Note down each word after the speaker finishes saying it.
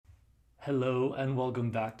Hello and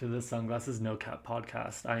welcome back to the Sunglasses No Cap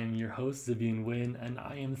podcast. I am your host, Zibian Wynn, and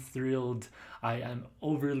I am thrilled. I am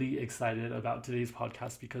overly excited about today's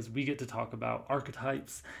podcast because we get to talk about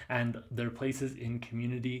archetypes and their places in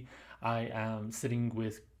community. I am sitting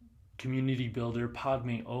with community builder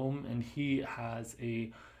Padme Om, and he has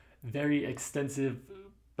a very extensive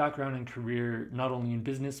background and career, not only in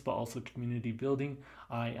business but also community building.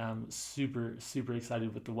 I am super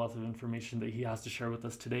excited with the wealth of information that he has to share with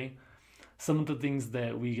us today. Some of the things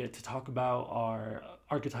that we get to talk about are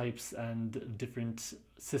archetypes and different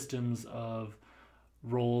systems of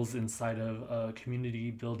roles inside of community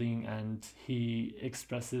building, and he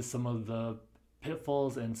expresses some of the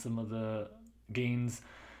pitfalls and some of the gains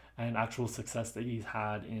and actual success that he's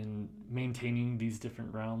had in maintaining these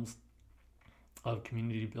different realms of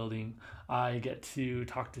community building. I get to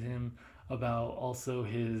talk to him about also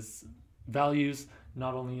his values,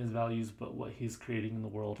 not only his values, but what he's creating in the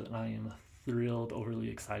world. And I am thrilled, overly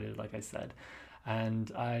excited, like I said.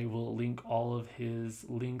 And I will link all of his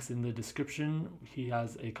links in the description. He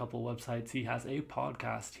has a couple websites, he has a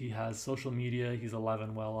podcast, he has social media, he's alive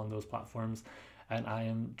and well on those platforms. And I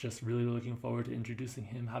am just really looking forward to introducing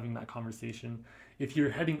him, having that conversation. If you're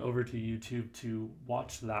heading over to YouTube to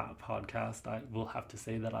watch that podcast, I will have to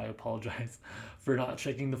say that I apologize for not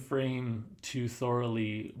checking the frame too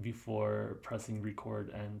thoroughly before pressing record,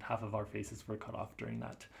 and half of our faces were cut off during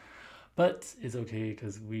that. But it's okay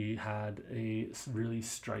because we had a really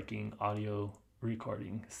striking audio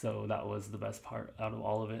recording. So that was the best part out of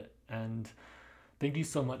all of it. And thank you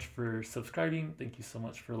so much for subscribing. Thank you so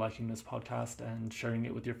much for liking this podcast and sharing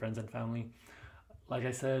it with your friends and family. Like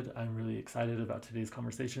I said, I'm really excited about today's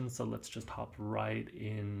conversation. So let's just hop right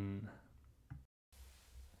in.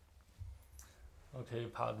 Okay,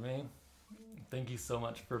 Padme, thank you so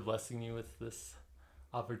much for blessing me with this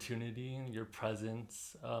opportunity and your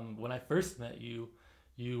presence. When I first met you,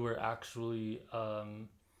 you were actually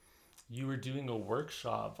you were doing a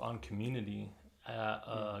workshop on community at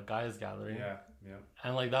a guys gathering. Yeah.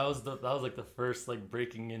 And like that was like the first like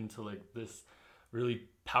breaking into like this really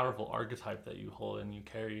powerful archetype that you hold and you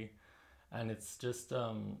carry. And it's just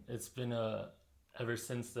it's been a ever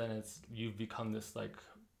since then you've become this like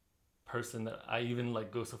person that I even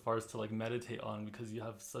like go so far as to like meditate on, because you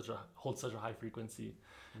have hold such a high frequency.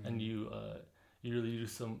 And you really do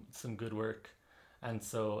some good work. And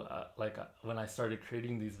so when I started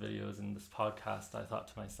creating these videos and this podcast, I thought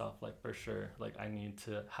to myself, like, for sure, like I need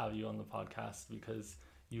to have you on the podcast because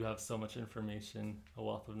you have so much information, a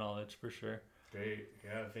wealth of knowledge, for sure. Great.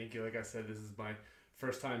 Yeah, thank you. Like I said, this is my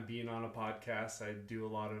first time being on a podcast. I do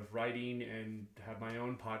a lot of writing and have my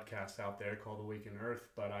own podcast out there called Awaken Earth,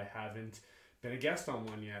 but I haven't been a guest on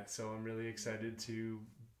one yet. So I'm really excited to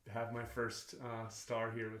have my first star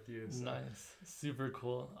here with you. So. Nice. Super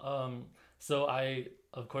cool. So I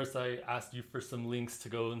asked you for some links to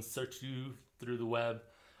go and search you through the web.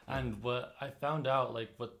 And what I found out, like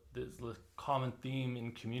what is the common theme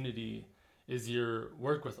in community is your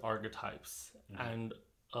work with archetypes. And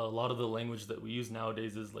a lot of the language that we use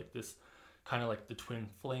nowadays is like this kind of like the twin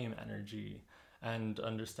flame energy and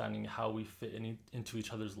understanding how we fit into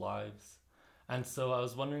each other's lives. And so I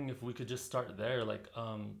was wondering if we could just start there. Like,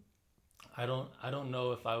 I don't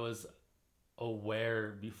know if I was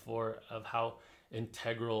aware before of how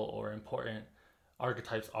integral or important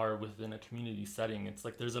archetypes are within a community setting. It's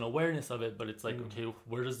like there's an awareness of it, but it's like, okay,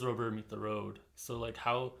 where does the rubber meet the road? So like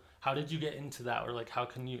how did you get into that, or like how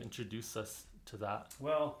can you introduce us to that?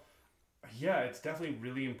 Well, yeah, it's definitely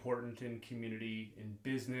really important in community, in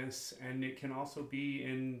business, and it can also be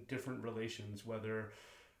in different relations, whether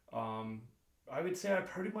I would say I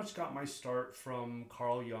pretty much got my start from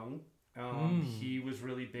Carl Jung. He was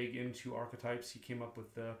really big into archetypes. He came up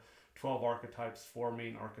with the 12 archetypes, 4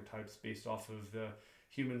 main archetypes based off of the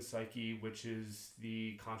human psyche, which is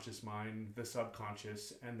the conscious mind, the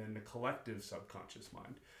subconscious, and then the collective subconscious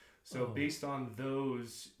mind. So based on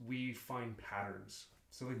those, we find patterns.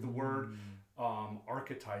 So like the word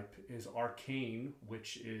archetype is arcane,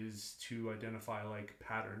 which is to identify like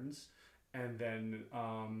patterns, and then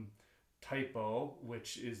typo,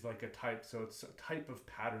 which is like a type. So it's a type of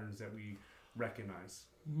patterns that we recognize.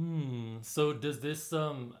 So does this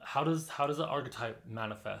how does an archetype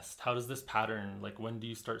manifest? How does this pattern, like when do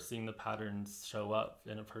you start seeing the patterns show up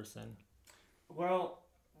in a person? Well,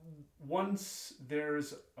 once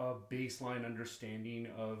there's a baseline understanding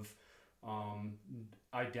of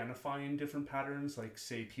identifying different patterns, like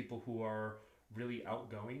say people who are really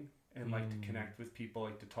outgoing and like to connect with people,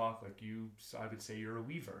 like to talk, like you, I would say you're a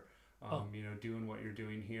weaver. Doing what you're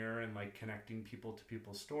doing here and like connecting people to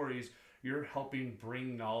people's stories, you're helping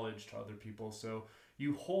bring knowledge to other people. So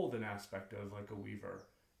you hold an aspect of like a weaver.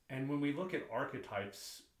 And when we look at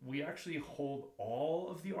archetypes, we actually hold all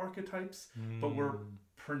of the archetypes, but we're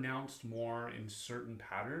pronounced more in certain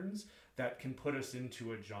patterns that can put us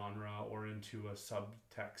into a genre or into a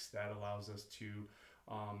subtext that allows us to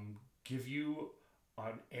give you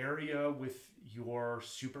an area with your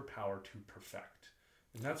superpower to perfect.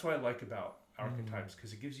 And that's what I like about archetypes,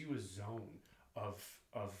 because it gives you a zone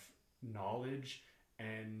of knowledge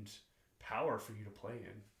and power for you to play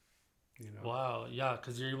in. You know? Wow, yeah,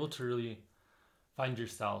 because you're able to really find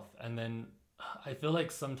yourself. And then I feel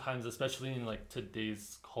like sometimes, especially in like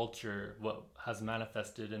today's culture, what has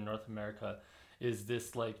manifested in North America is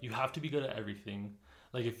this, like, you have to be good at everything.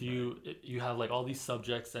 Like if you have like all these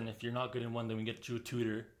subjects, and if you're not good in one, then we get you a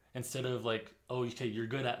tutor, instead of like, oh, okay, you're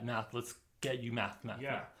good at math, let's get you math.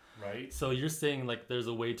 Yeah, right. So you're saying like there's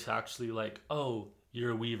a way to actually like, oh,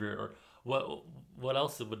 you're a weaver, or what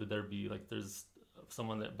else would there be? Like there's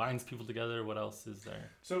someone that binds people together. What else is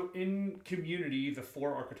there? So in community, the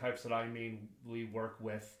 4 archetypes that I mainly work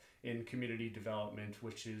with in community development,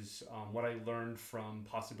 which is what I learned from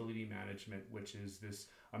possibility management, which is this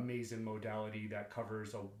amazing modality that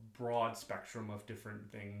covers a broad spectrum of different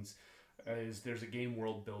things, is there's a game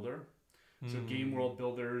world builder. So game world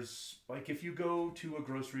builders, like if you go to a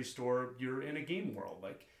grocery store, you're in a game world.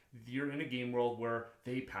 Like you're in a game world where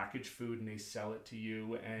they package food and they sell it to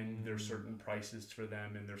you, and there's certain prices for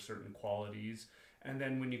them and there's certain qualities. And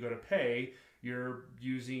then when you go to pay, you're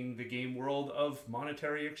using the game world of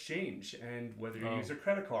monetary exchange, and whether you use a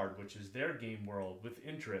credit card, which is their game world with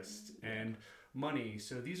interest and money.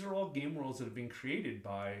 So these are all game worlds that have been created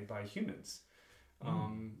by humans.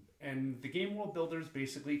 And the game world builders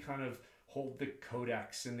basically kind of hold the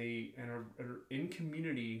codex, and are in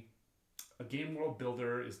community. A game world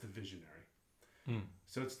builder is the visionary.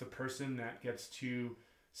 So it's the person that gets to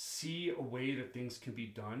see a way that things can be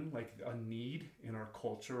done, like a need in our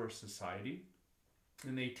culture or society.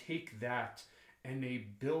 And they take that and they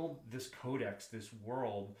build this codex, this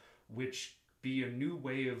world, which be a new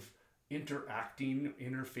way of interacting,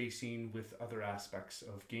 interfacing with other aspects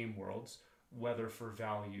of game worlds, whether for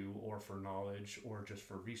value or for knowledge or just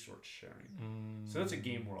for resource sharing. So that's a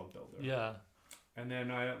game world builder. Yeah. And then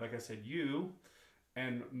like I said, you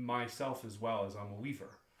and myself as well, as I'm a weaver.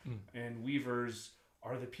 And weavers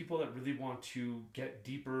are the people that really want to get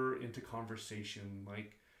deeper into conversation.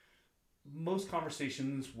 Like most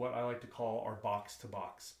conversations, what I like to call are box to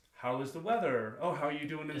box. How is the weather? Oh, how are you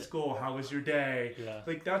doing in school? How was your day? Yeah.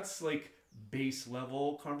 Like that's like base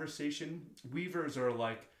level conversation. Weavers are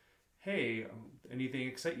like, hey, anything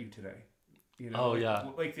excite you today? You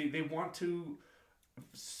know, like they want to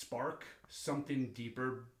spark something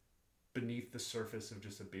deeper beneath the surface of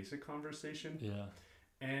just a basic conversation. Yeah.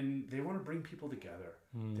 And they want to bring people together.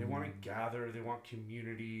 They want to gather. They want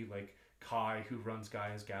community. Like Kai, who runs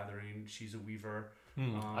Gaia's Gathering, she's a weaver.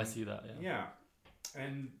 I see that. Yeah.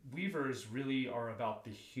 And weavers really are about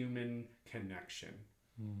the human connection.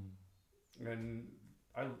 And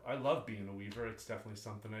I love being a weaver. It's definitely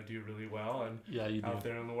something I do really well and you out do.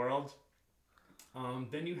 there in the world.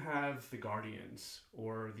 Then you have the Guardians,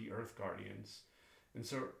 or the Earth Guardians. And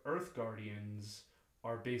so Earth Guardians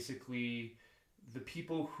are basically the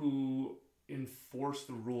people who enforce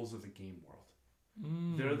the rules of the game world.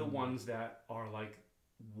 They're the ones that are like,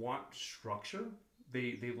 want structure.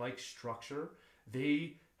 They like structure.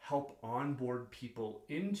 They help onboard people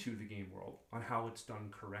into the game world on how it's done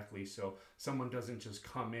correctly. So someone doesn't just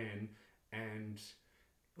come in and,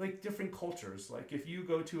 like, different cultures. Like if you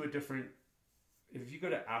go to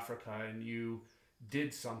Africa and you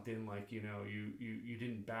did something like, you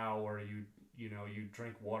didn't bow, or you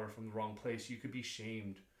drank water from the wrong place, you could be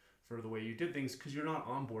shamed for the way you did things because you're not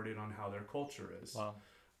onboarded on how their culture is. Wow.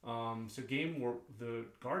 So the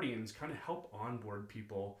Guardians kind of help onboard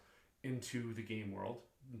people into the game world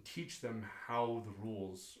and teach them how the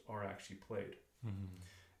rules are actually played.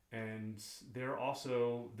 And they're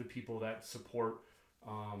also the people that support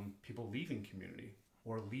people leaving community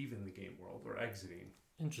or leaving the game world or exiting.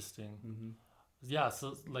 Interesting. Yeah,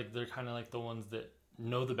 so like they're kind of like the ones that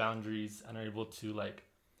know the boundaries and are able to like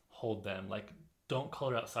hold them. Like, don't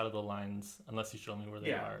color outside of the lines unless you show me where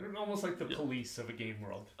they are. They're almost like the police of a game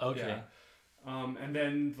world. Okay. Yeah. And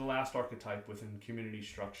then the last archetype within community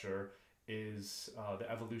structure is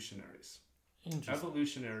the evolutionaries.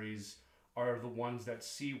 Evolutionaries are the ones that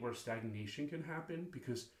see where stagnation can happen,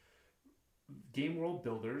 because game world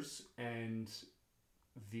builders and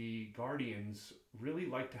the Guardians really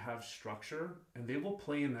like to have structure, and they will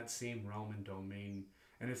play in that same realm and domain,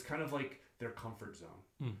 and it's kind of like their comfort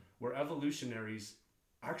zone. Where evolutionaries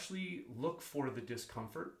actually look for the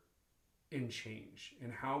discomfort in change,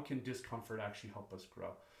 and how can discomfort actually help us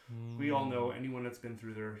grow. We all know anyone that's been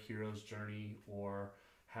through their hero's journey or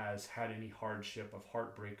has had any hardship of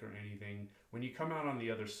heartbreak or anything, when you come out on the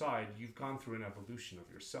other side, you've gone through an evolution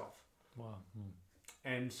of yourself. Wow.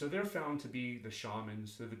 And so they're found to be the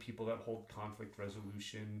shamans. They're the people that hold conflict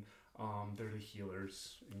resolution. They're the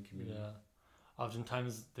healers in community. Yeah.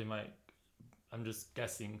 Oftentimes they might, I'm just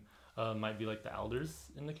guessing, might be like the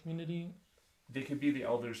elders in the community. They could be the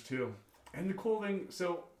elders too. And the cool thing,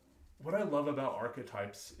 so what I love about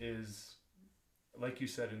archetypes is, like you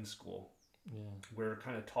said in school, we're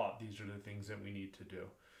kind of taught these are the things that we need to do.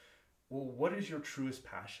 Well, what is your truest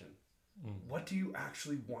passion? What do you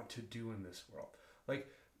actually want to do in this world? Like,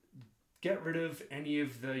 get rid of any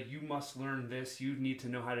of the, you must learn this, you need to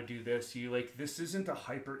know how to do this. This isn't a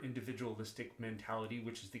hyper individualistic mentality,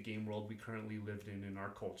 which is the game world we currently lived in our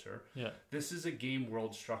culture. Yeah. This is a game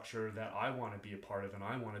world structure that I want to be a part of and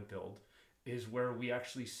I want to build, is where we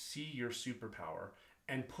actually see your superpower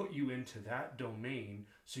and put you into that domain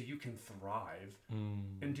so you can thrive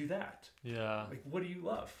and do that. Yeah. Like, what do you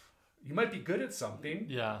love? You might be good at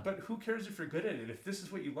something, but who cares if you're good at it? If this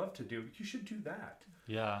is what you love to do, you should do that.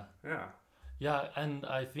 Yeah. And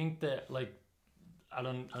I think that, like, I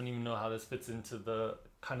don't even know how this fits into the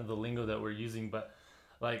kind of the lingo that we're using, but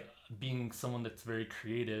like being someone that's very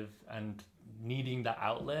creative and needing the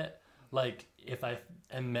outlet, like if I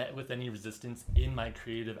am met with any resistance in my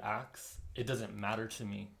creative acts, it doesn't matter to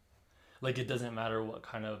me. Like, it doesn't matter what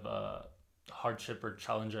kind of hardship or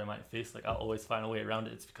challenge I might face. Like, I'll always find a way around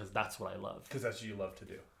it. It's because that's what I love. Because that's what you love to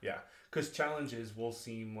do. Yeah. Because challenges will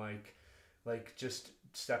seem like just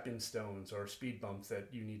stepping stones or speed bumps that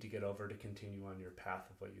you need to get over to continue on your path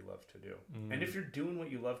of what you love to do. And if you're doing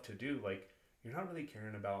what you love to do, like, you're not really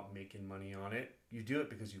caring about making money on it. You do it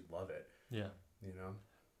because you love it. Yeah. You know?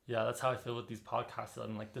 Yeah, that's how I feel with these podcasts.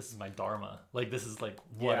 I'm like, this is my dharma. Like, this is like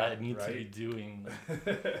what I need to be doing.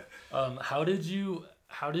 How did you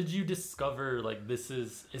discover, like,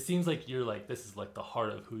 it seems like you're like, this is like the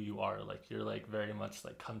heart of who you are. Like, you're like very much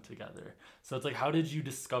like come together. So it's like, how did you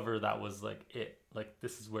discover that was like it? Like,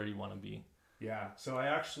 this is where you want to be? Yeah. So I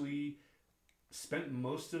actually spent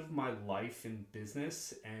most of my life in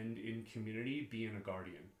business and in community being a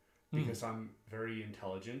guardian. Because I'm very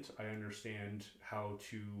intelligent. I understand how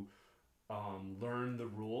to learn the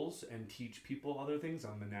rules and teach people other things.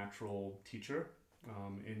 I'm a natural teacher.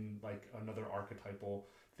 In like another archetypal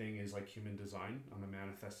thing is like human design. I'm a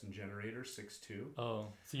manifesting generator, 6'2".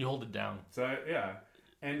 Oh, so you hold it down. So yeah.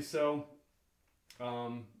 And so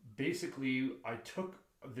basically I took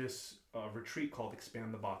this retreat called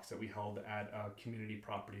Expand the Box that we held at a community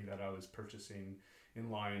property that I was purchasing in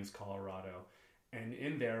Lyons, Colorado. And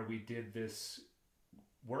in there, we did this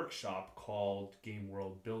workshop called Game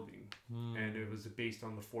World Building. And it was based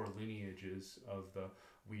on the 4 lineages of the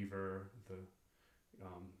Weaver, the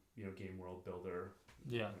Game World Builder,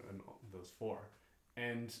 and those 4.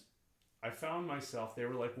 And I found myself, they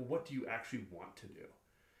were like, well, what do you actually want to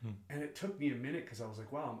do? And it took me a minute because I was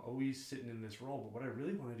like, wow, I'm always sitting in this role. But what I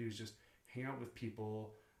really want to do is just hang out with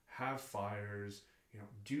people, have fires,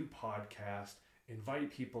 do podcast,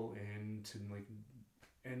 invite people in to like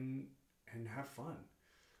and have fun.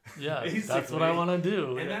 Yeah, that's what I want to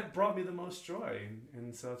do. And that brought me the most joy,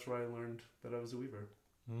 and so that's where I learned that I was a weaver.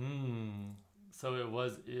 So it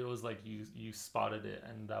was like you spotted it,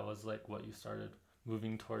 and that was like what you started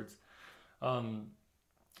moving towards.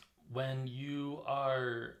 When you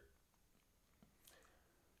are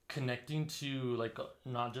connecting to, like,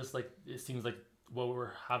 not just like, it seems like what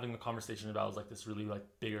we're having a conversation about is like this really like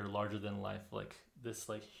bigger, larger than life, like this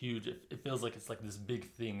like huge, it feels like it's like this big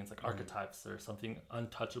thing. It's like archetypes or something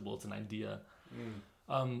untouchable. It's an idea.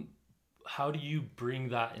 How do you bring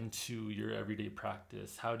that into your everyday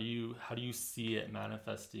practice? How do you see it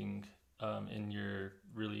manifesting in your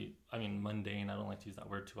really, I mean, mundane, I don't like to use that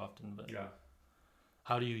word too often, but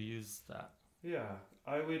how do you use that? Yeah,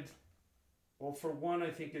 well, for one, I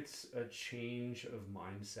think it's a change of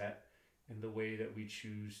mindset in the way that we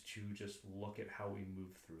choose to just look at how we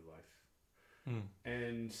move through life.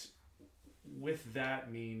 And with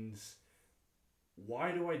that means,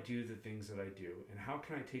 why do I do the things that I do? And how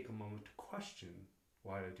can I take a moment to question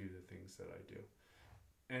why I do the things that I do?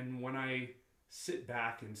 And when I sit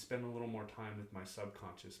back and spend a little more time with my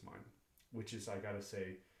subconscious mind, which is, I gotta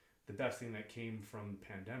say, the best thing that came from the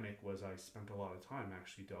pandemic was I spent a lot of time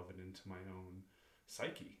actually delving into my own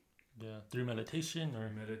psyche. Yeah, through meditation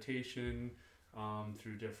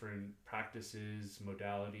through different practices,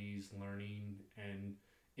 modalities, learning, and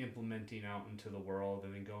implementing out into the world,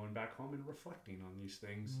 and then going back home and reflecting on these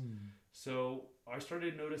things. So I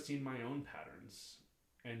started noticing my own patterns,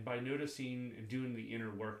 And by noticing and doing the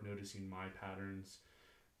inner work, noticing my patterns,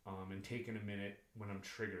 and taking a minute when I'm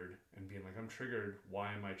triggered and being like, I'm triggered.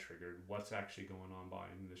 Why am I triggered? What's actually going on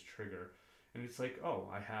behind this trigger? And it's like, oh,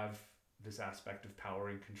 I have this aspect of power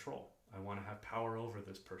and control. I want to have power over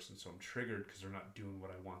this person. So I'm triggered because they're not doing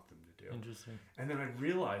what I want them to do. Interesting. And then I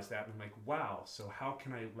realized that and I'm like, wow, so how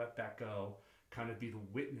can I let that go? Kind of be the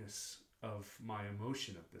witness of my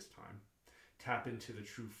emotion at this time. Tap into the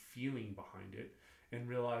true feeling behind it and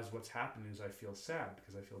realize what's happened is I feel sad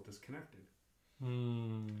because I feel disconnected.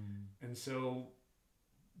 And so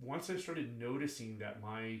once I started noticing that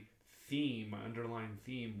my underlying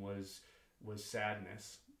theme was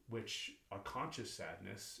sadness, which a conscious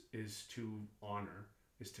sadness is to honor,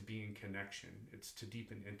 is to be in connection, it's to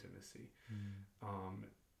deepen intimacy.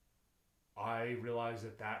 I realized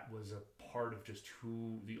that was a part of just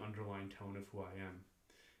who the underlying tone of who I am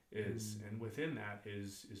is. And within that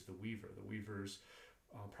is the weaver. The weaver's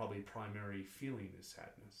probably primary feeling is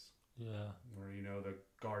sadness. Yeah. Where, the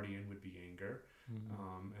guardian would be anger,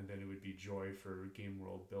 and then it would be joy for game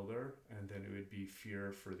world builder, and then it would be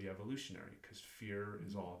fear for the evolutionary, because fear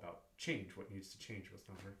is all about change, what needs to change, what's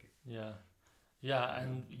not working. Yeah,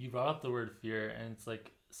 and you brought up the word fear, and it's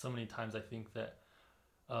like so many times I think that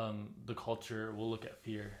the culture will look at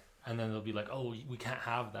fear, and then they'll be like, oh, we can't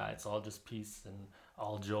have that, it's all just peace and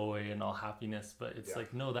all joy and all happiness, but it's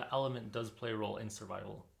like, no, that element does play a role in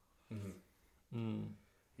survival.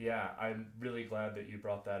 Yeah, I'm really glad that you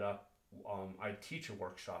brought that up. I teach a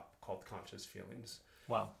workshop called Conscious Feelings.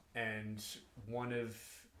 Wow. And one of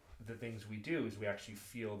the things we do is we actually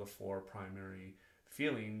feel the 4 primary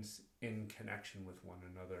feelings in connection with one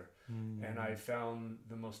another. And I found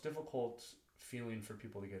the most difficult feeling for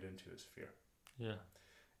people to get into is fear. Yeah.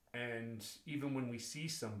 And even when we see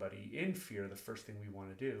somebody in fear, the first thing we want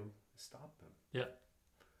to do is stop them. Yeah.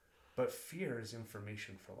 But fear is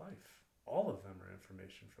information for life. All of them are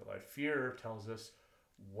information for life. Fear tells us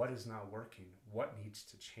what is not working, what needs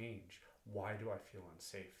to change, why do I feel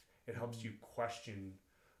unsafe? It helps you question,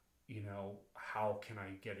 how can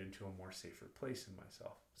I get into a more safer place in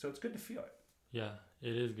myself? So it's good to feel it. Yeah,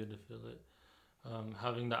 it is good to feel it.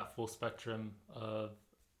 Having that full spectrum of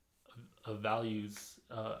values,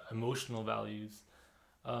 emotional values.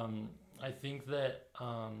 I think that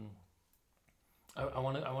I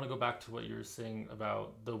want to go back to what you were saying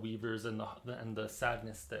about the weavers and the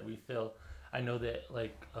sadness that we feel. I know that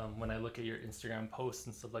when I look at your Instagram posts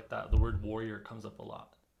and stuff like that, the word warrior comes up a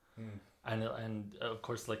lot. And of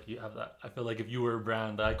course, you have that. I feel like if you were a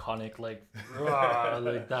brand, the iconic rah,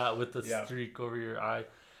 like that with the streak over your eye.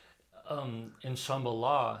 In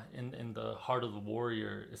Shambhala, in the heart of the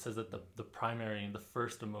warrior, it says that the primary, the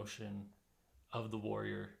first emotion of the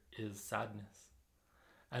warrior is sadness.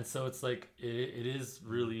 And so it's it is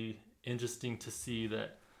really interesting to see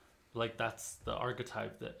that that's the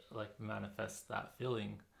archetype that manifests that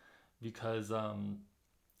feeling, because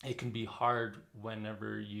it can be hard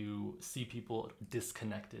whenever you see people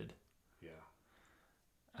disconnected.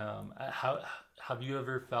 How have you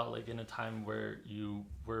ever felt in a time where you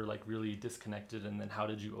were really disconnected, and then how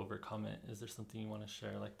did you overcome it? Is there something you want to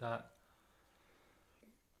share like that?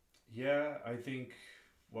 Yeah, I think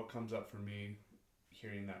what comes up for me,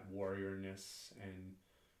 hearing that warriorness and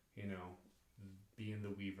being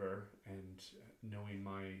the weaver and knowing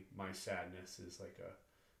my sadness is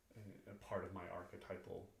a part of my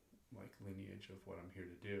archetypal lineage of what I'm here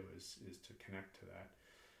to do is to connect to that.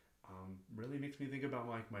 Really makes me think about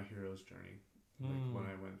my hero's journey, when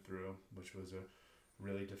I went through, which was a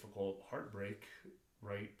really difficult heartbreak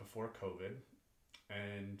right before COVID,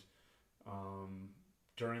 and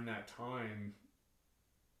during that time,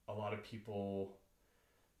 a lot of people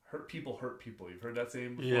hurt people. You've heard that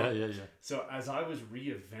saying before? Yeah. So as I was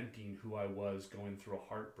reinventing who I was going through a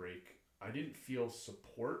heartbreak, I didn't feel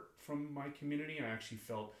support from my community. I actually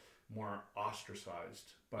felt more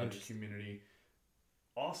ostracized by the community.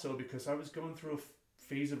 Also because I was going through a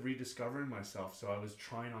phase of rediscovering myself. So I was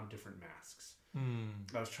trying on different masks.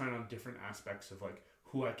 I was trying on different aspects of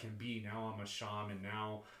who I can be. Now I'm a shaman.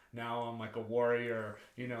 Now I'm a warrior.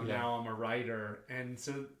 Now I'm a writer. And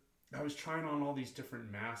so I was trying on all these different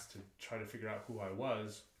masks to try to figure out who I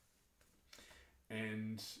was.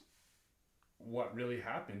 And what really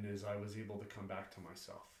happened is I was able to come back to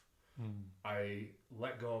myself. I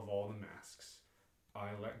let go of all the masks.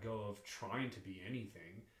 I let go of trying to be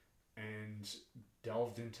anything and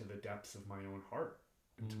delved into the depths of my own heart,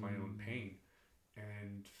 into my own pain,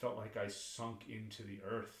 and felt like I sunk into the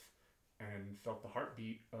earth and felt the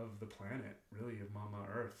heartbeat of the planet, really, of Mama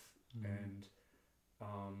Earth. And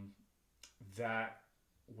that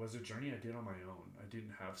was a journey I did on my own. I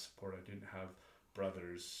didn't have support. I didn't have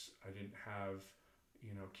brothers. I didn't have,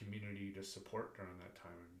 community to support during that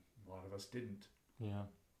time. And a lot of us didn't. Yeah.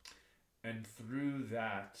 And through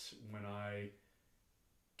that, when I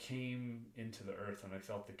came into the earth and I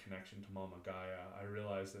felt the connection to Mama Gaia, I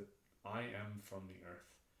realized that I am from the earth.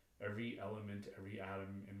 Every element, every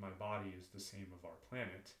atom in my body is the same of our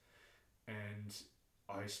planet. And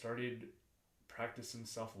I started practicing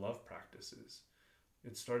self-love practices.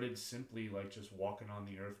 It started simply like just walking on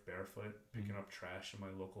the earth barefoot, picking up trash in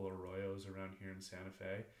my local arroyos around here in Santa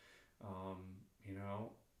Fe.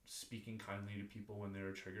 Speaking kindly to people when they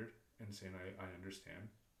were triggered and saying, I understand.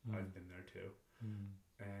 I've been there too.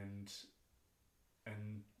 And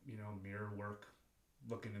mirror work,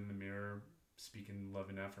 looking in the mirror, speaking love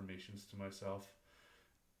and affirmations to myself.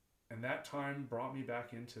 And that time brought me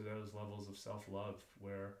back into those levels of self-love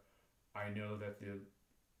where I know that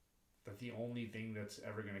the only thing that's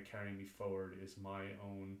ever going to carry me forward is my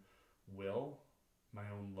own will, my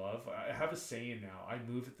own love. I have a saying now, I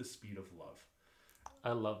move at the speed of love.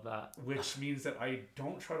 I love that. Which means that I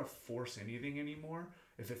don't try to force anything anymore.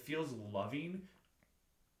 If it feels loving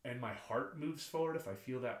and my heart moves forward, if I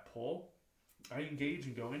feel that pull, I engage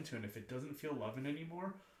and go into it. And if it doesn't feel loving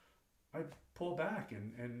anymore, I pull back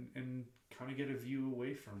and kind of get a view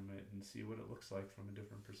away from it and see what it looks like from a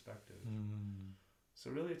different perspective. So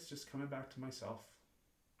really, it's just coming back to myself.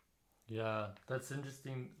 Yeah, that's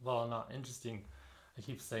interesting. Well, not interesting. I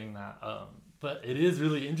keep saying that. But it is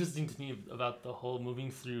really interesting to me about the whole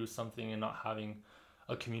moving through something and not having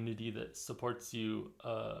a community that supports you,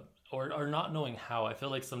 or not knowing how. I feel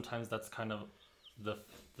like sometimes that's kind of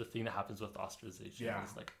the thing that happens with ostracization. Yeah.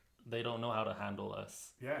 It's like they don't know how to handle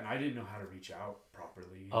us. Yeah, and I didn't know how to reach out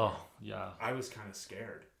properly. Oh, yeah. I was kind of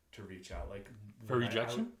scared to reach out. Like for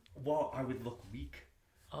rejection? I would look weak.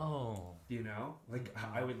 Oh.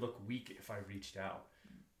 I would look weak if I reached out.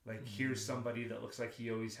 Like, here's somebody that looks like he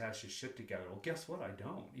always has his shit together. Well, guess what? I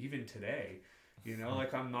don't. Even today,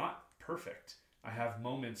 like I'm not perfect. I have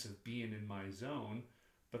moments of being in my zone,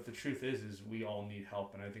 but the truth is we all need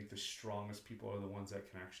help. And I think the strongest people are the ones that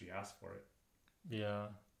can actually ask for it. Yeah.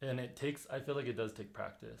 And I feel like it does take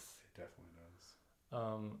practice. It definitely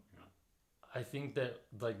does. I think that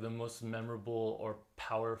like the most memorable or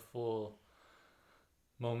powerful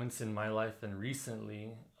moments in my life and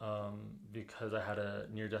recently, because I had a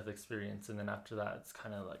near-death experience, and then after that it's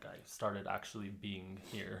kind of like I started actually being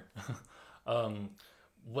here,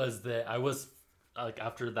 was that I was like,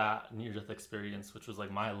 after that near-death experience, which was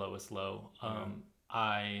like my lowest low,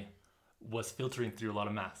 I was filtering through a lot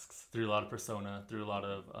of masks, through a lot of persona, through a lot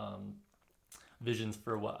of visions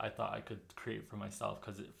for what I thought I could create for myself,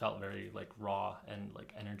 because it felt very like raw and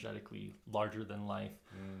like energetically larger than life.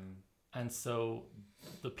 And so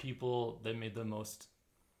the people that made the most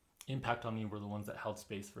impact on me were the ones that held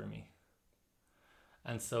space for me.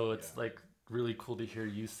 And so it's like really cool to hear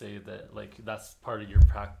you say that like that's part of your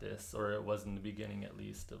practice, or it was in the beginning at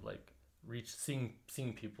least, of like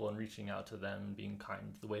seeing people and reaching out to them and being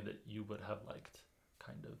kind the way that you would have liked,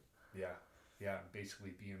 kind of. Yeah,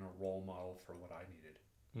 basically being a role model for what I needed.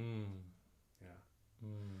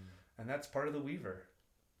 And that's part of the weaver.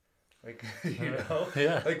 Like,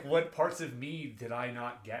 like what parts of me did I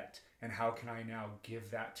not get, and how can I now give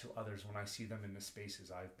that to others when I see them in the spaces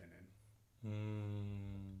I've been in?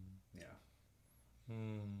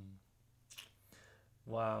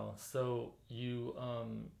 Wow. So you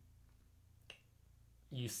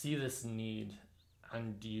see this need,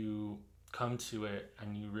 and you come to it,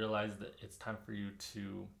 and you realize that it's time for you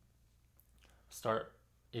to start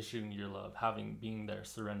issuing your love, being there,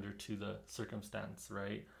 surrender to the circumstance,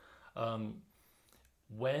 right?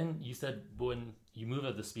 When you move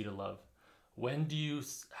at the speed of love,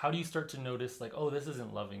 how do you start to notice like, oh, this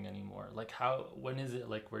isn't loving anymore? Like when is it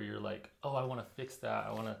like where you're like, oh, I want to fix that,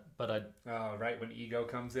 right, when ego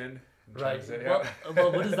comes in, right?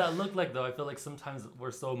 Well, what does that look like though? I feel like sometimes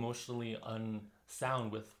we're so emotionally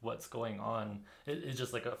unsound with what's going on. It's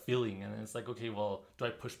just like a feeling, and it's like, okay, well, do I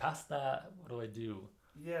push past that? What do I do?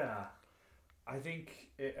 Yeah, I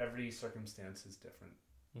think every circumstance is different.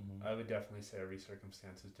 I would definitely say every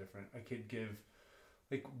circumstance is different. I could give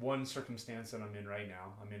like one circumstance that I'm in right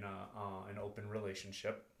now. I'm in an open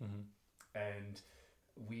relationship, and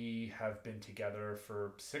we have been together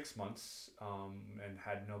for 6 months, and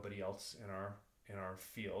had nobody else in our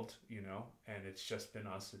field, and it's just been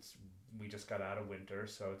us. We just got out of winter,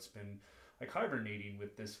 so it's been like hibernating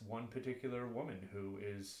with this one particular woman who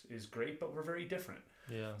is great, but we're very different.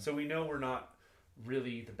 Yeah. So we know we're not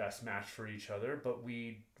really the best match for each other, but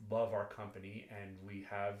we love our company and we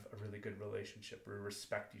have a really good relationship. We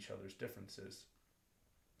respect each other's differences.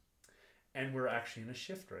 And we're actually in a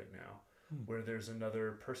shift right now. where there's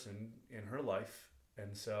another person in her life.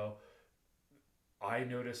 And so I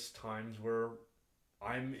notice times where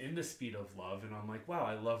I'm in the speed of love and I'm like, wow,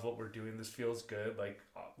 I love what we're doing. This feels good. Like,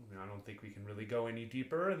 I don't think we can really go any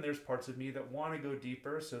deeper. And there's parts of me that want to go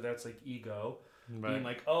deeper. So that's like ego being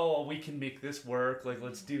like, oh, we can make this work. Like,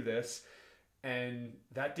 let's do this. And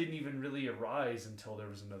that didn't even really arise until there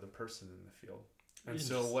was another person in the field. And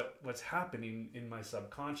so what's happening in my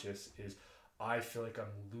subconscious is I feel like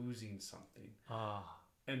I'm losing something.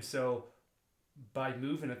 And so by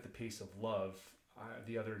moving at the pace of love,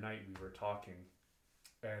 the other night we were talking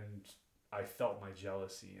and I felt my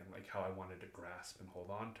jealousy and like how I wanted to grasp and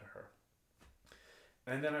hold on to her.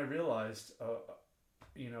 And then I realized, a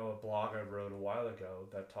blog I wrote a while ago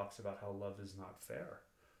that talks about how love is not fair.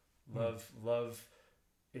 Love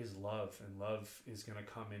is love, and love is going to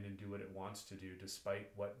come in and do what it wants to do, despite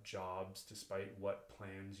what jobs, despite what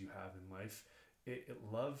plans you have in life.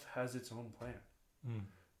 Love has its own plan.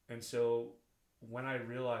 And so when I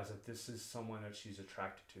realized that this is someone that she's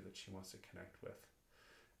attracted to, that she wants to connect with,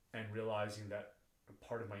 and realizing that a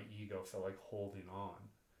part of my ego felt like holding on,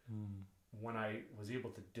 when I was able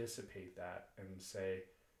to dissipate that and say,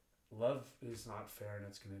 love is not fair and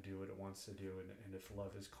it's going to do what it wants to do. And if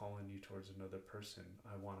love is calling you towards another person,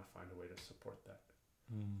 I want to find a way to support that.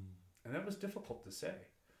 And that was difficult to say,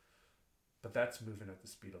 but that's moving at the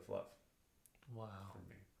speed of love. Wow. For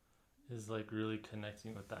me. Is like really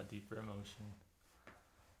connecting with that deeper emotion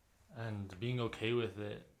and being okay with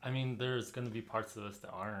it. I mean, there's going to be parts of us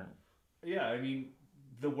that aren't. Yeah. I mean,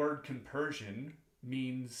 the word compersion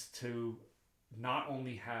means to not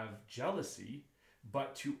only have jealousy,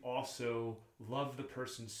 but to also love the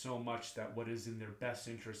person so much that what is in their best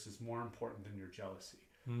interest is more important than your jealousy.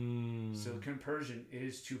 So compersion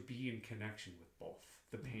is to be in connection with both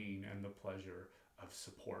the pain and the pleasure of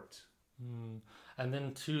support. And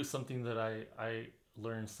then too, something that I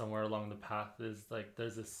learned somewhere along the path is like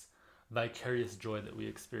there's this vicarious joy that we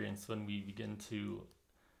experience when we begin to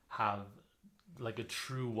have like a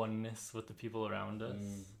true oneness with the people around us.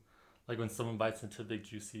 Like when someone bites into a big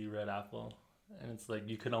juicy red apple. And it's like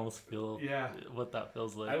you can almost feel what that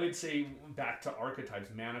feels like. I would say back to archetypes,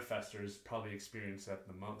 manifestors probably experience that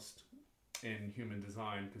the most in human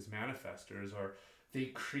design, because manifestors they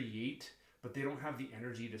create, but they don't have the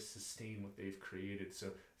energy to sustain what they've created.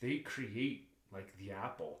 So they create like the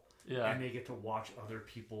apple. And they get to watch other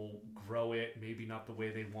people grow it, maybe not the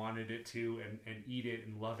way they wanted it to, and eat it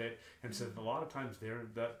and love it. And so a lot of times they're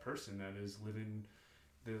that person that is living...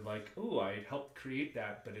 They're like, oh, I helped create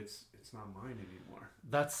that, but it's not mine anymore.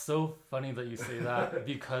 That's so funny that you say that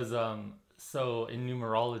because so in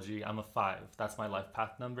numerology, I'm a 5. That's my life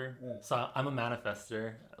path number. So I'm a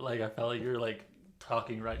manifester. Like I felt like you're like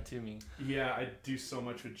talking right to me. Yeah, I do so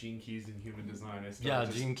much with gene keys in human design.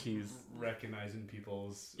 Gene keys. Recognizing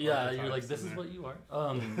people's you're like, this is what you are.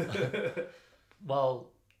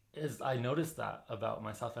 Well, I noticed that about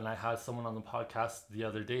myself, and I had someone on the podcast the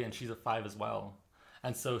other day, and she's a 5 as well.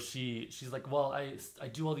 And so she's like, well, I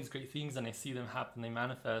do all these great things and I see them happen, they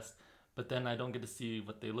manifest, but then I don't get to see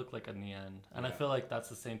what they look like in the end. And I feel like that's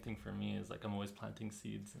the same thing for me, is like I'm always planting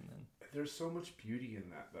seeds. And then there's so much beauty in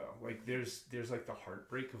that though. Like there's like the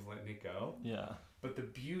heartbreak of letting it go. Yeah. But the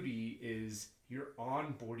beauty is you're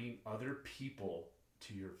onboarding other people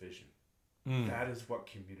to your vision. That is what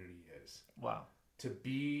community is. Wow. To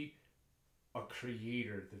be a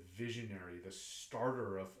creator, the visionary, the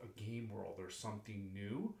starter of a game world or something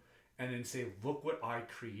new, and then say, look what I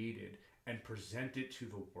created, and present it to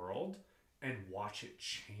the world and watch it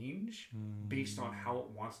change based on how it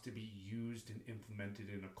wants to be used and implemented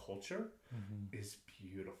in a culture is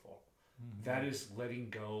beautiful. That is letting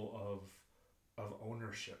go of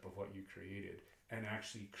ownership of what you created and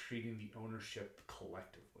actually creating the ownership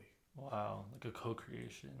collectively. Wow, like a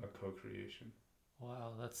co-creation. A co-creation.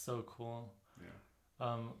 Wow, that's so cool.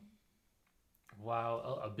 Yeah.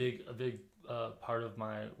 Wow, a big part of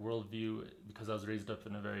my worldview, because I was raised up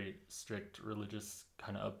in a very strict religious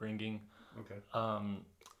kind of upbringing. Okay.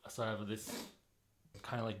 So I have this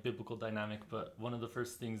kind of like biblical dynamic, but one of the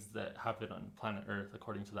first things that happened on planet Earth,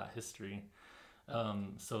 according to that history,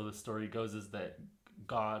 so the story goes, is that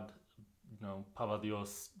God, Papa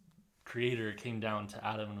Dios, creator, came down to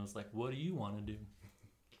Adam and was like, what do you want to do?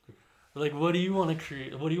 Like, what do you want to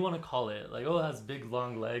create? What do you want to call it? Like, oh, it has big,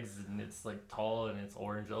 long legs, and it's, like, tall, and it's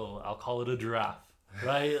orange. Oh, I'll call it a giraffe,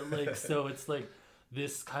 right? Like, so it's, like,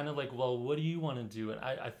 this kind of, like, well, what do you want to do? And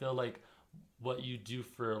I feel like what you do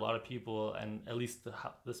for a lot of people, and at least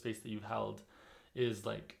the space that you've held, is,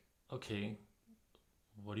 like, okay,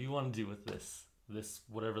 what do you want to do with this,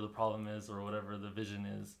 whatever the problem is or whatever the vision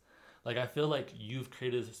is? Like, I feel like you've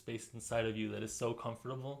created a space inside of you that is so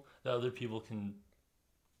comfortable that other people can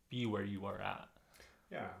be where you are at.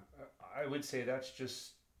 Yeah, I would say that's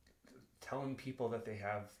just telling people that they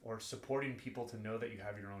have, or supporting people to know that you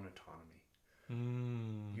have your own autonomy.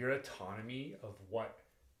 Your autonomy of what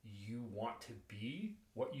you want to be,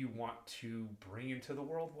 what you want to bring into the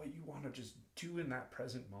world, what you want to just do in that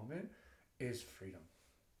present moment is freedom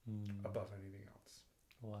above anything else.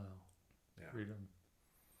 Wow. Yeah. Freedom.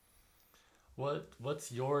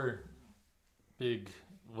 What's your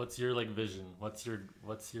like vision? What's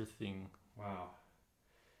your thing? Wow.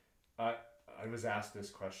 I was asked this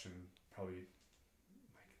question probably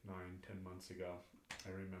like 9-10 months ago. I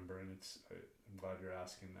remember, and I'm glad you're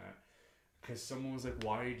asking that, because someone was like,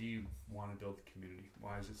 why do you want to build a community?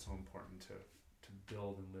 Why is it so important to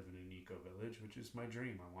build and live in an eco-village, which is my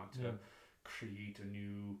dream. I want to create a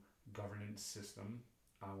new governance system.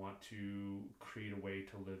 I want to create a way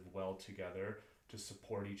to live well together, to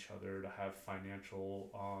support each other, to have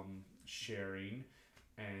financial sharing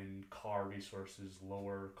and car resources,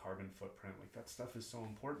 lower carbon footprint. Like, that stuff is so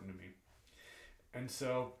important to me. And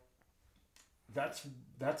so that's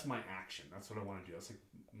my action. That's what I want to do. That's like,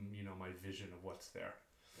 my vision of what's there.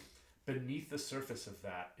 Beneath the surface of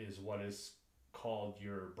that is what is called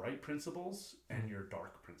your bright principles and your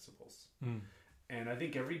dark principles. And I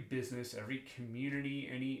think every business, every community,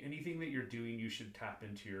 anything that you're doing, you should tap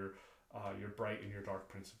into your bright and your dark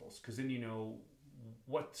principles, because then you know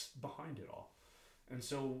what's behind it all. And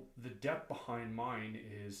so the depth behind mine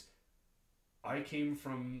is, I came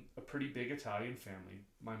from a pretty big Italian family.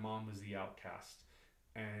 My mom was the outcast,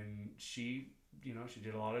 and she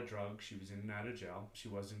did a lot of drugs. She was in and out of jail. She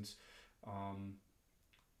wasn't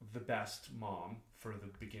the best mom for the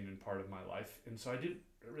beginning part of my life. And so I didn't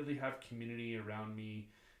really have community around me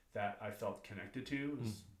that I felt connected to. It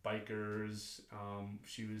was bikers.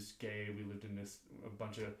 She was gay. We lived in a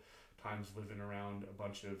bunch of times living around a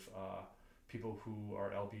bunch of people who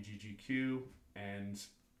are LGBTQ, and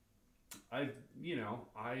I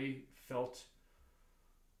felt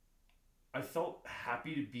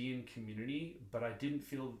happy to be in community, but I didn't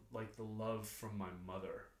feel like the love from my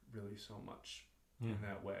mother really so much in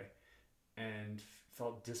that way, and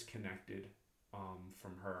felt disconnected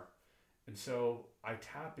from her. And so I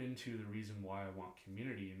tap into the reason why I want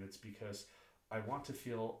community, and it's because I want to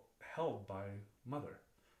feel held by mother.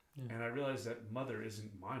 And I realized that mother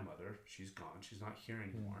isn't my mother. She's gone. She's not here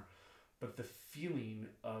anymore. But the feeling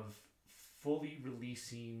of fully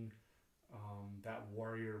releasing that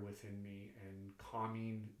warrior within me and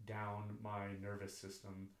calming down my nervous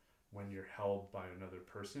system when you're held by another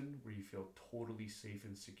person, where you feel totally safe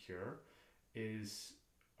and secure, is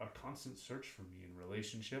a constant search for me in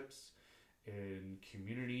relationships, in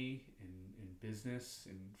community, in business,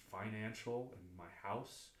 in financial, in my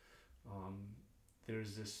house.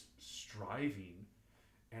 There's this striving,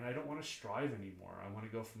 and I don't want to strive anymore. I want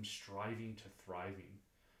to go from striving to thriving.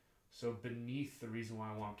 So beneath the reason why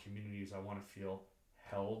I want community is I want to feel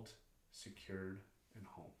held, secured, and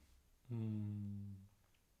home.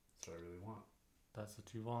 That's what I really want. That's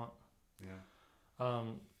what you want.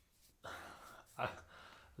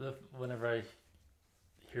 Yeah. Whenever I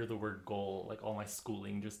hear the word goal, like, all my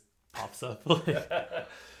schooling just pops up.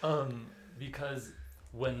 Because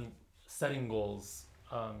when setting goals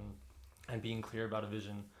and being clear about a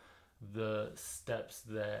vision, the steps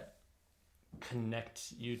that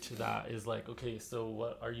connect you to that is like, okay, so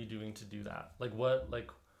what are you doing to do that?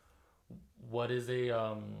 What is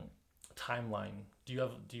a timeline? Do you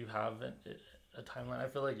have a timeline? I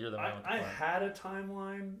feel like you're the man with the I plan. had a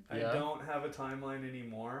timeline. Yeah. I don't have a timeline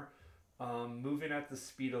anymore. Moving at the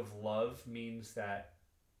speed of love means that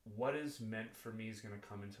what is meant for me is going to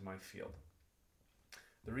come into my field.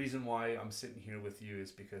 The reason why I'm sitting here with you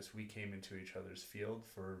is because we came into each other's field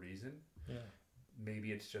for a reason. Yeah.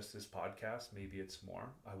 Maybe it's just this podcast. Maybe it's more.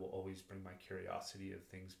 I will always bring my curiosity of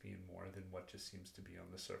things being more than what just seems to be on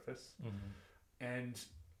the surface. And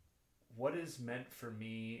what is meant for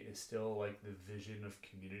me is still like the vision of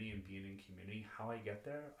community and being in community. How I get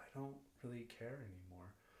there, I don't really care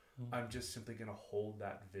anymore. I'm just simply going to hold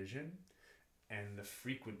that vision and the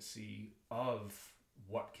frequency of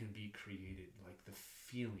what can be created, like the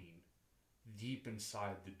feeling deep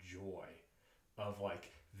inside, the joy of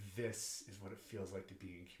like, this is what it feels like to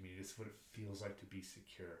be in community. This is what it feels like to be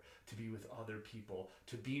secure, to be with other people,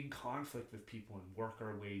 to be in conflict with people and work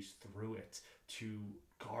our ways through it, to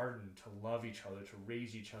garden, to love each other, to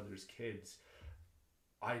raise each other's kids.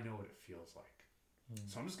 I know what it feels like.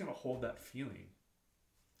 So I'm just going to hold that feeling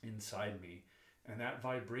inside me. And that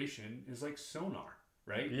vibration is like sonar.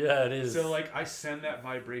 right? Yeah, it is. So like I send that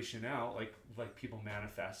vibration out, like people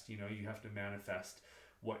manifest. You know, you have to manifest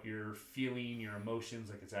what you're feeling, your emotions,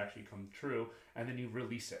 like it's actually come true, and then you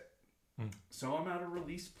release it. So I'm at a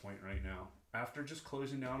release point right now. After just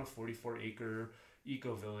closing down a 44-acre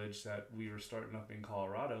eco village that we were starting up in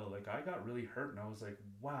Colorado, like I got really hurt and I was like,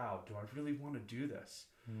 wow, do I really want to do this?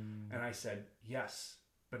 And I said, yes,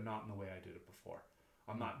 but not in the way I did it before.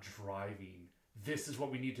 I'm not driving. This is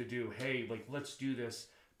what we need to do. Hey, like, let's do this.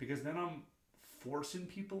 Because then I'm forcing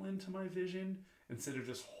people into my vision instead of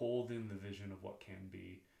just holding the vision of what can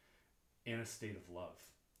be in a state of love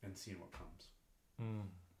and seeing what comes.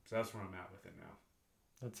 So that's where I'm at with it now.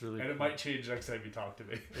 That's really And cool. it might change next time you talk to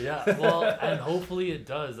me. Yeah, well, and hopefully it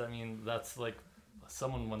does. I mean, that's like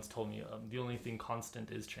someone once told me, the only thing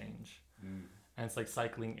constant is change. And it's like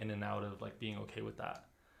cycling in and out of like being okay with that.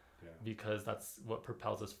 Yeah. Because that's what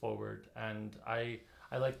propels us forward. And I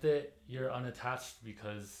like that you're unattached,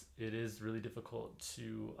 because it is really difficult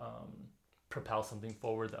to propel something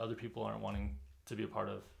forward that other people aren't wanting to be a part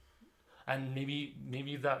of. And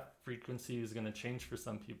maybe that frequency is going to change for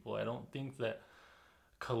some people. I don't think that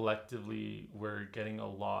collectively we're getting a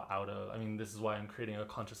lot out of, I mean, this is why I'm creating a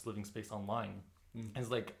conscious living space online.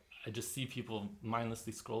 It's like I just see people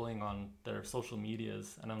mindlessly scrolling on their social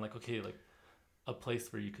medias, and I'm like, okay, like a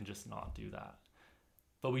place where you can just not do that.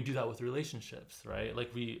 But we do that with relationships, right?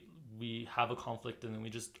 Like we have a conflict and then we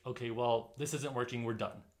just, okay, well, this isn't working, we're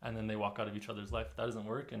done. And then they walk out of each other's life. That doesn't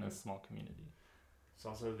work in a small community. It's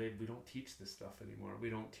also, we don't teach this stuff anymore. We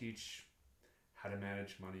don't teach how to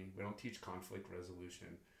manage money. We don't teach conflict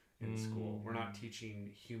resolution in school. We're not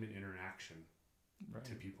teaching human interaction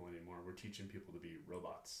to people anymore. We're teaching people to be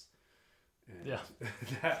robots. And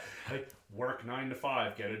that, like, work 9 to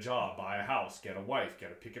 5, get a job, buy a house, get a wife,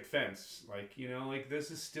 get a picket fence. Like, you know, like this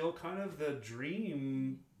is still kind of the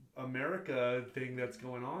dream America thing that's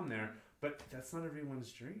going on there. But that's not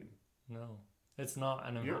everyone's dream. No, it's not.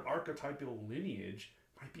 And your archetypal lineage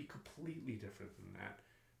might be completely different than that.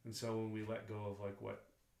 And so when we let go of like what,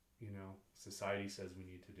 you know, society says we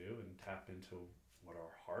need to do and tap into what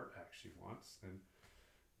our heart actually wants, then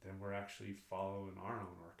we're actually following our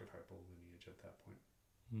own archetypal lineage at that point.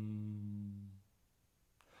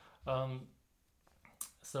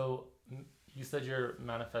 So you said you're a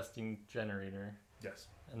manifesting generator. Yes.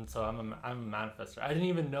 And so I'm a manifestor. I didn't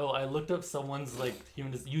even know. I looked up someone's like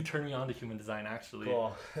you turned me on to human design actually.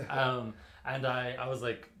 Cool. And I was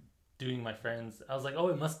like doing my friends. I was like, oh,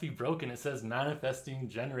 it must be broken. It says manifesting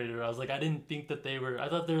generator. I was like, I didn't think that I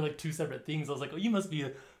thought they were like two separate things. I was like, oh, you must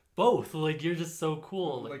be both. Like, you're just so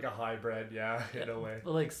cool. Like a hybrid, yeah, in a way.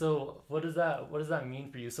 Like, so what does that mean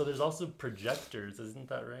for you? So there's also projectors, isn't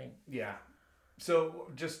that right? Yeah. So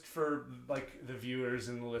just for like the viewers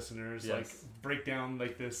and the listeners, yes. Like break down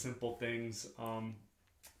like the simple things.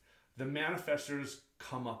 The manifestors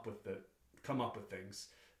come up with things.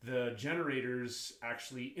 The generators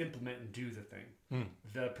actually implement and do the thing.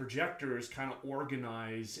 The projectors kind of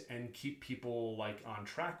organize and keep people like on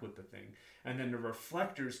track with the thing. And then the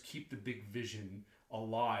reflectors keep the big vision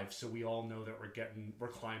alive, so we all know that we're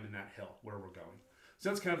climbing that hill where we're going. So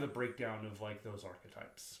that's kind of the breakdown of like those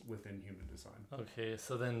archetypes within human design. Okay,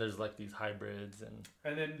 so then there's like these hybrids and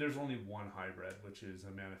then there's only one hybrid, which is a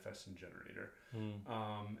manifesting generator,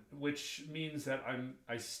 which means that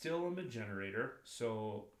I still am a generator.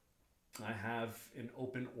 So I have an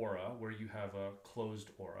open aura where you have a closed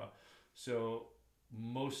aura. So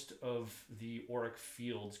most of the auric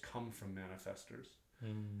fields come from manifestors.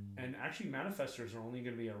 And actually manifestors are only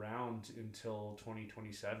going to be around until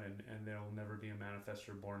 2027, and there'll never be a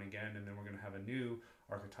manifestor born again. And then we're going to have a new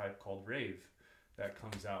archetype called Rave that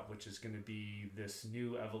comes out, which is going to be this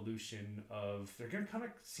new evolution of, they're going to kind of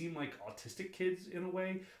seem like autistic kids in a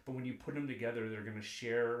way, but when you put them together, they're going to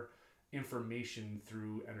share information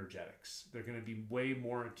through energetics. They're going to be way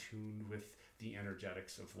more attuned with the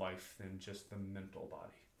energetics of life than just the mental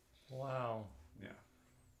body. Wow. Yeah.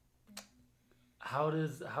 How do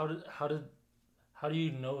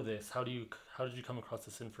you know this? How did you come across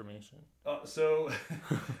this information? So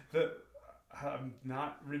I'm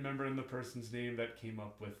not remembering the person's name that came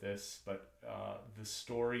up with this, but the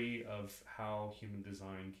story of how human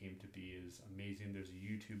design came to be is amazing. There's a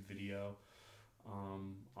YouTube video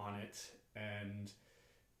on it, and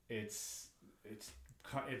it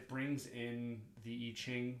brings in the I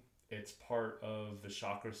Ching. It's part of the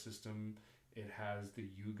chakra system. It has the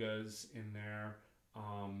yugas in there,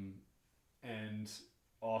 and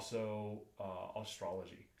also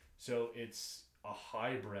astrology. So it's a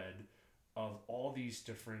hybrid of all these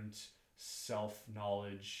different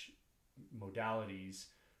self-knowledge modalities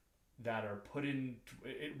that are put in.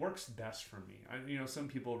 It works best for me. Some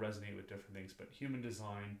people resonate with different things, but human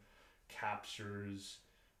design captures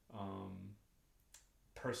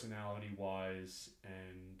personality wise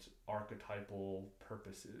and archetypal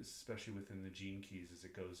purposes, especially within the gene keys as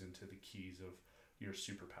it goes into the keys of your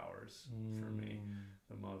superpowers. For me,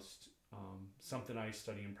 the most something I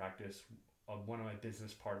study and practice. One of my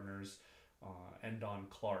business partners, Endon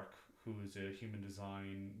Clark, who is a human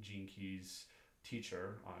design gene keys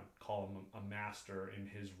teacher, I call him a master in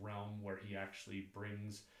his realm, where he actually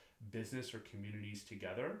brings business or communities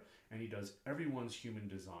together, and he does everyone's human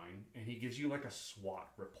design, and he gives you like a SWOT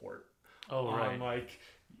report on like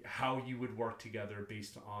how you would work together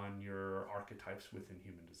based on your archetypes within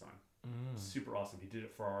human design. Super awesome. He did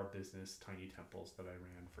it for our business, Tiny Temples, that I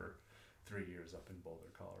ran for 3 years up in Boulder,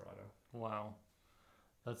 Colorado. Wow.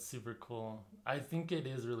 That's super cool. I think it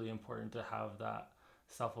is really important to have that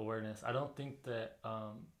self-awareness. I don't think that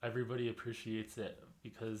everybody appreciates it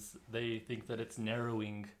because they think that it's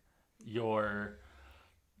narrowing your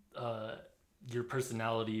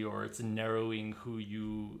personality, or it's narrowing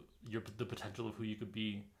the potential of who you could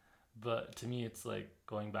be. But to me, it's like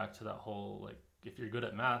going back to that whole, like, if you're good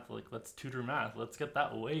at math, like, let's tutor math, let's get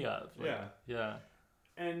that way up. Like, yeah.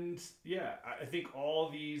 And I think all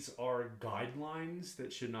these are guidelines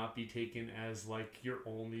that should not be taken as like your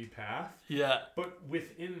only path. Yeah. But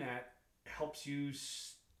within that helps you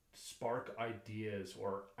spark ideas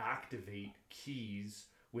or activate keys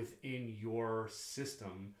within your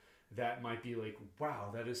system that might be like,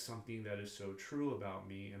 wow, that is something that is so true about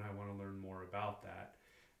me, and I want to learn more about that.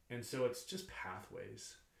 And so it's just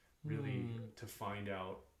pathways, really, to find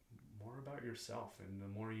out more about yourself. And the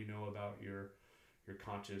more you know about your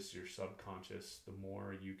conscious, your subconscious, the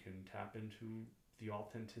more you can tap into the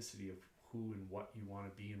authenticity of who and what you want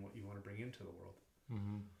to be and what you want to bring into the world.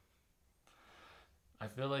 I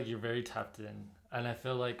feel like you're very tapped in, and I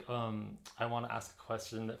feel like I want to ask a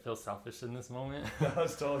question that feels selfish in this moment.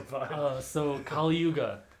 That's totally fine. So Kali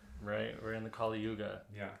Yuga, right? We're in the Kali Yuga.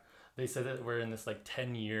 Yeah. They said that we're in this like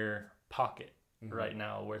 10-year pocket right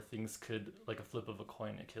now where things could, like a flip of a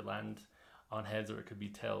coin, it could land on heads or it could be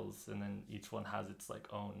tails, and then each one has its like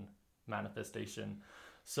own manifestation.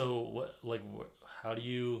 So what's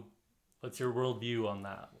your worldview on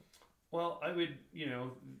that? Well, I would,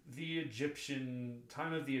 the Egyptian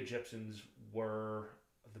time of the Egyptians were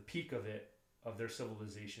the peak of their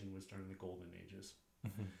civilization was during the Golden Ages.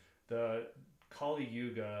 The Kali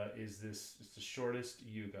Yuga it's the shortest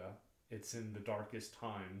yuga. It's in the darkest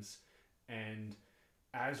times, and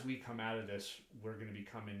as we come out of this, we're going to be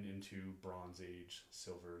coming into Bronze Age,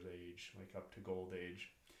 Silver Age, like up to Gold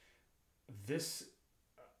Age. This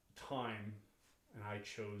time, and I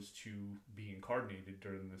chose to be incarnated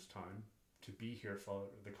during this time, to be here for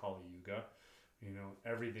the Kali Yuga.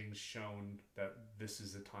 Everything's shown that this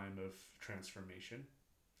is a time of transformation.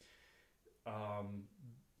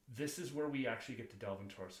 This is where we actually get to delve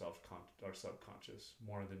into our subconscious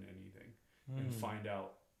more than anything, and find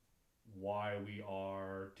out why we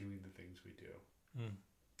are doing the things we do.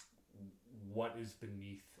 What is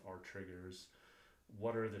beneath our triggers?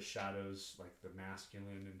 What are the shadows, like the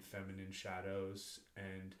masculine and feminine shadows?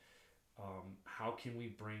 And how can we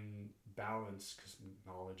bring balance? Because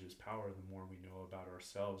knowledge is power. The more we know about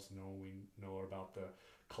ourselves, we know about the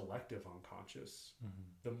collective unconscious,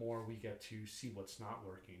 the more we get to see what's not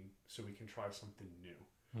working, so we can try something new.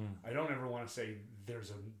 I don't ever want to say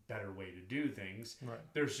there's a better way to do things. Right.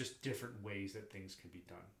 There's just different ways that things can be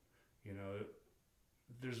done.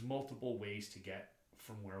 There's multiple ways to get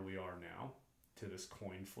from where we are now to this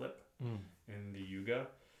coin flip in the Yuga.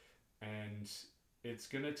 And it's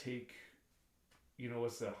going to take,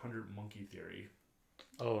 what's the 100 monkey theory?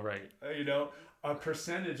 Oh, right. A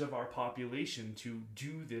percentage of our population to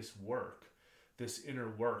do this work, this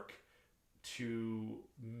inner work, to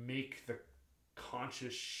make the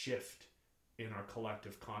conscious shift in our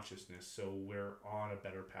collective consciousness, so we're on a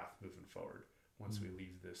better path moving forward once we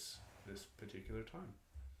leave this particular time.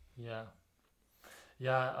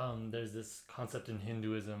 There's this concept in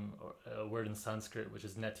Hinduism, or a word in Sanskrit, which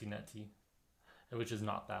is neti neti, which is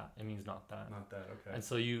not that. It means not that. Not that, okay. And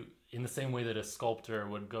so in the same way that a sculptor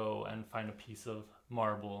would go and find a piece of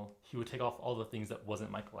marble, he would take off all the things that wasn't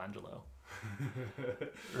Michelangelo.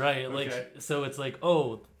 Right? Okay. So it's like,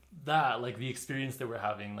 that, like the experience that we're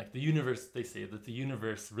having, like the universe, they say that the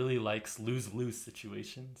universe really likes lose-lose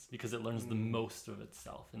situations because it learns the most of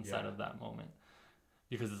itself inside of that moment.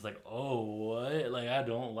 Because it's like, what? Like, I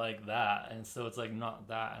don't like that. And so it's like, not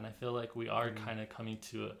that. And I feel like we are kind of coming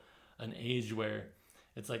to an age where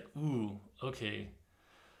it's like, okay,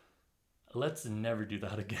 let's never do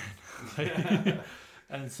that again.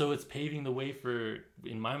 And so it's paving the way for,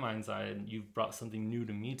 in my mind's eye, and you've brought something new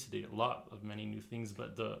to me today, many new things,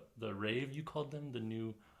 but the rave, you called them, the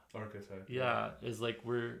new Archetype. yeah, is like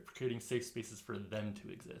we're creating safe spaces for them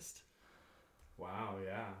to exist. Wow,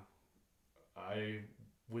 yeah. I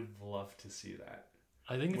would love to see that.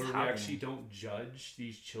 I think it's where happening. We actually don't judge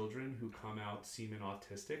these children who come out seeming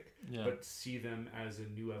autistic, but see them as a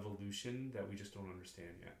new evolution that we just don't understand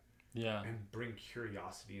yet. Yeah. And bring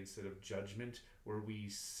curiosity instead of judgment, where we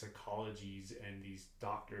psychologies and these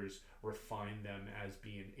doctors refine them as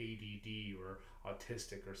being ADD or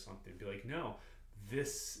autistic or something. Be like, no,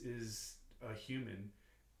 this is a human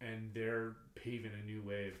and they're paving a new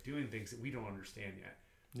way of doing things that we don't understand yet.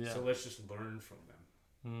 Yeah. So let's just learn from them.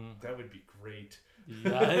 That would be great.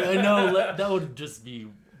 Yeah, I know. That would just be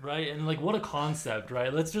right. And like, what a concept,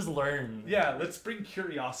 right? Let's just learn. Yeah, let's bring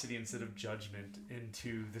curiosity instead of judgment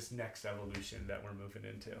into this next evolution that we're moving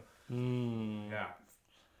into. Yeah.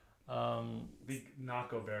 The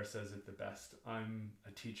Nako Bear says it the best. I'm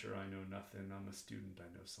a teacher, I know nothing. I'm a student, I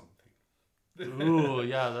know something. Ooh,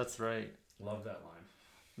 yeah, that's right. Love that line.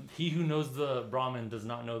 He who knows the Brahmin does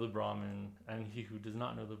not know the Brahmin, and he who does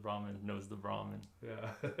not know the Brahmin knows the Brahmin.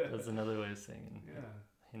 Yeah. That's another way of saying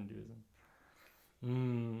Hinduism.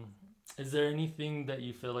 Is there anything that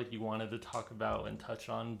you feel like you wanted to talk about and touch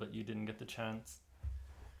on, but you didn't get the chance?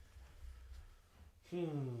 I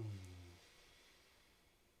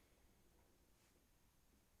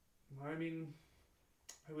mean,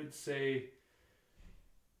 I would say,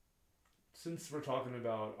 since we're talking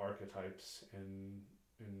about archetypes and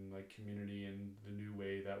like community and the new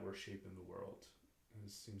way that we're shaping the world, and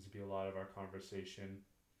this seems to be a lot of our conversation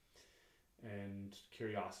and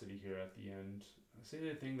curiosity here at the end. I say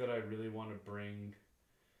the thing that I really want to bring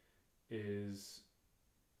is,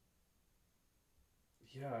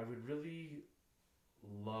 I would really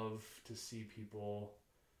love to see people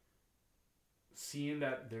seeing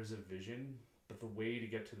that there's a vision, but the way to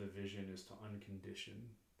get to the vision is to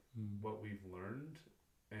uncondition what we've learned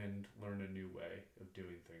and learn a new way of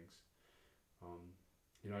doing things.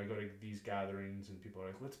 I go to these gatherings and people are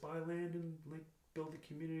like, let's buy land and like build a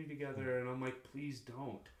community together. And I'm like, please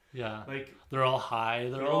don't. Yeah. Like, they're all high.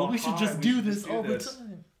 They're all, we should just do this all the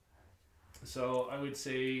time. So I would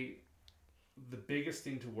say the biggest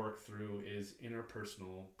thing to work through is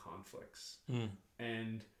interpersonal conflicts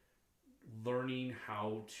and learning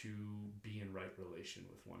how to be in right relation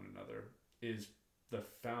with one another is the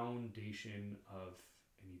foundation of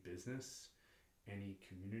any business, any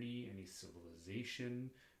community, any civilization,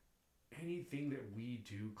 anything that we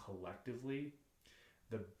do collectively.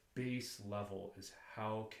 The base level is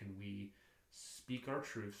how can we speak our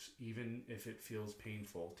truths even if it feels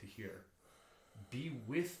painful to hear. Be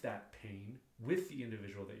with that pain, with the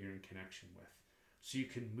individual that you're in connection with, so you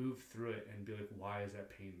can move through it and be like, why is that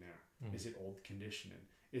pain there? Is it old conditioning?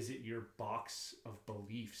 Is it your box of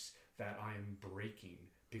beliefs that I am breaking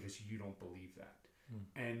because you don't believe that?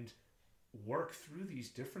 And work through these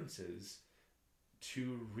differences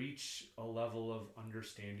to reach a level of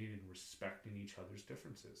understanding and respecting each other's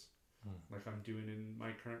differences. Like I'm doing in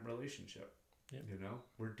my current relationship. Yep.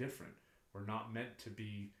 We're different. We're not meant to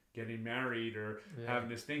be getting married or having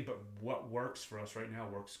this thing, but what works for us right now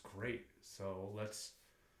works great. So let's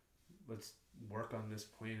work on this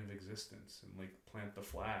plane of existence and like plant the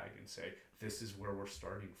flag and say, this is where we're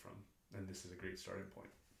starting from. And this is a great starting point.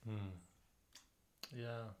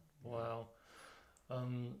 Yeah. Wow.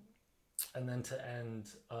 And then to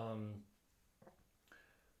end,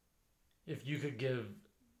 if you could give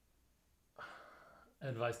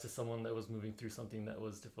advice to someone that was moving through something that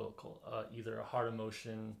was difficult, either a hard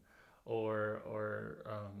emotion or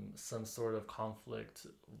some sort of conflict,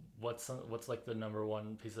 what's like the number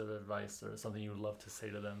one piece of advice or something you would love to say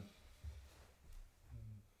to them?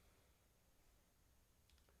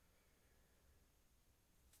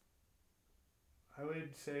 I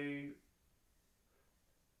would say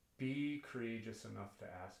be courageous enough to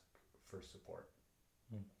ask for support.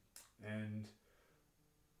 And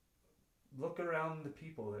look around the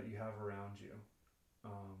people that you have around you.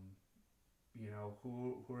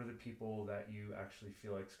 Who are the people that you actually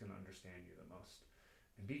feel like is going to understand you the most?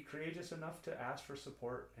 And be courageous enough to ask for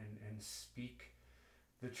support and speak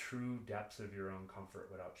the true depths of your own comfort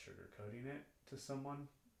without sugarcoating it to someone.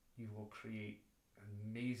 You will create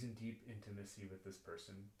amazing deep intimacy with this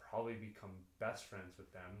person, probably become best friends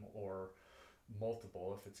with them or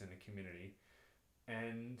multiple if it's in a community,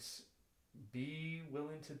 and be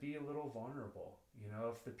willing to be a little vulnerable.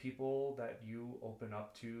 If the people that you open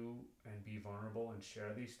up to and be vulnerable and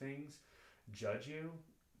share these things judge you,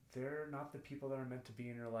 they're not the people that are meant to be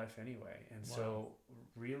in your life anyway. And so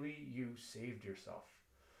really you saved yourself.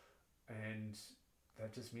 And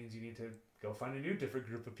that just means you need to go find a new different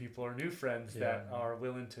group of people or new friends that are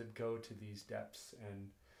willing to go to these depths and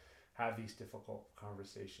have these difficult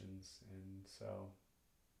conversations. And so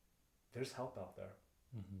there's help out there.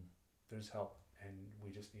 Mm-hmm. There's help, and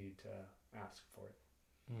we just need to ask for it.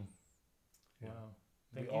 Mm. Yeah.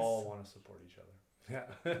 Wow. We all want to support each other. Yeah.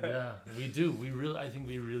 Yeah, we do. I think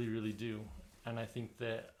we really, really do. And I think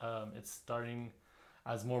that it's starting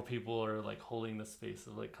as more people are like holding the space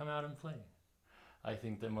of like, come out and play. I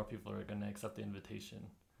think that more people are going to accept the invitation.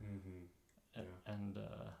 Mm-hmm.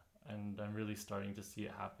 And I'm really starting to see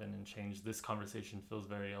it happen and change. This conversation feels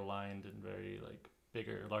very aligned and very like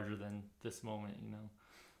bigger, larger than this moment, you know.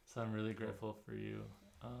 So I'm really grateful for you.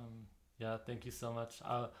 Yeah, thank you so much.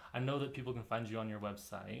 I know that people can find you on your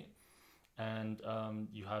website, and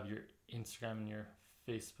you have your Instagram and your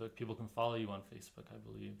Facebook. People can follow you on Facebook, I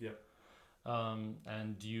believe. Yep.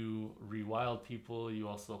 And you rewild people. You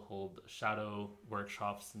also hold shadow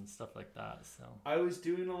workshops and stuff like that. So I was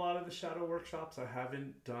doing a lot of the shadow workshops. I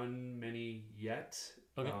haven't done many yet.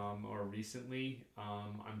 Okay. Or recently.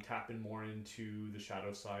 I'm tapping more into the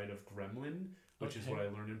shadow side of Gremlin, which is what I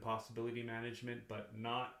learned in possibility management, but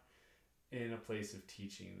not in a place of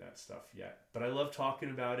teaching that stuff yet. But I love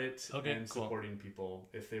talking about it and supporting people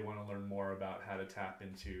if they want to learn more about how to tap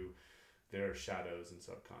into their shadows and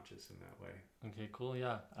subconscious in that way. Okay, cool.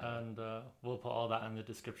 Yeah. And we'll put all that in the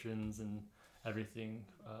descriptions and everything,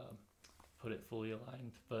 put it fully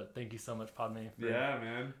aligned. But thank you so much, Padme,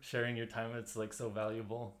 for sharing your time. It's like so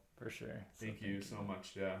valuable for sure. So thank you so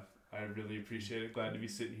much. Yeah, I really appreciate it. Glad to be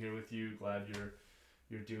sitting here with you. Glad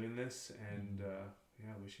you're doing this, and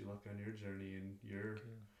wish you luck on your journey and your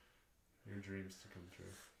dreams to come true.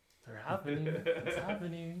 They're happening. It's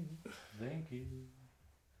happening. Thank you.